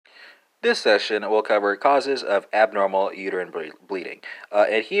This session will cover causes of abnormal uterine bleeding.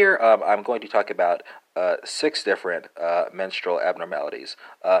 And here I'm going to talk about 6 different menstrual abnormalities: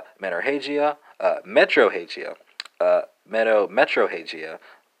 menorrhagia, metrohagia, menometrohagia,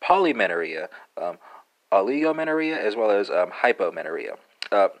 polymenorrhea, oligomenorrhea, as well as hypomenorrhea.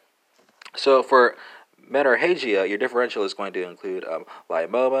 Uh, so for menorrhagia, your differential is going to include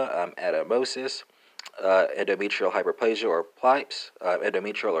lymoma, adenosis, endometrial hyperplasia or PLIPes,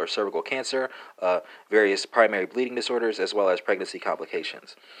 endometrial or cervical cancer, various primary bleeding disorders, as well as pregnancy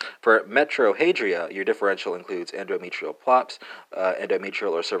complications. For metrohadria, your differential includes endometrial PLOPs,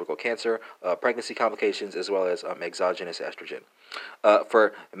 endometrial or cervical cancer, pregnancy complications, as well as exogenous estrogen.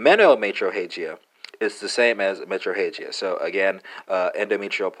 For menometrohagia, it's the same as metrohagia. So again,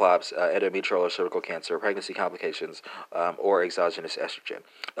 endometrial polyps, endometrial or cervical cancer, pregnancy complications, or exogenous estrogen.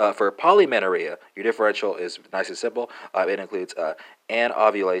 For polymenorrhea, your differential is nice and simple. It includes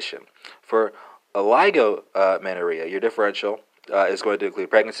anovulation. For oligomenorrhea, your differential is going to include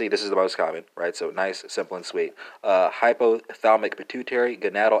pregnancy. This is the most common, right? So nice, simple, and sweet. Hypothalamic pituitary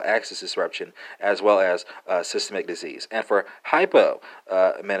gonadal axis disruption, as well as systemic disease. And for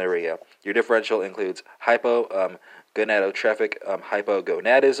hypomenorrhea, your differential includes gonadotrophic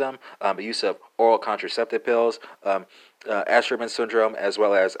hypogonadism, use of oral contraceptive pills, Asherman syndrome, as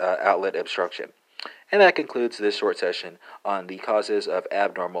well as outlet obstruction. And that concludes this short session on the causes of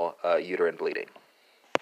abnormal uterine bleeding.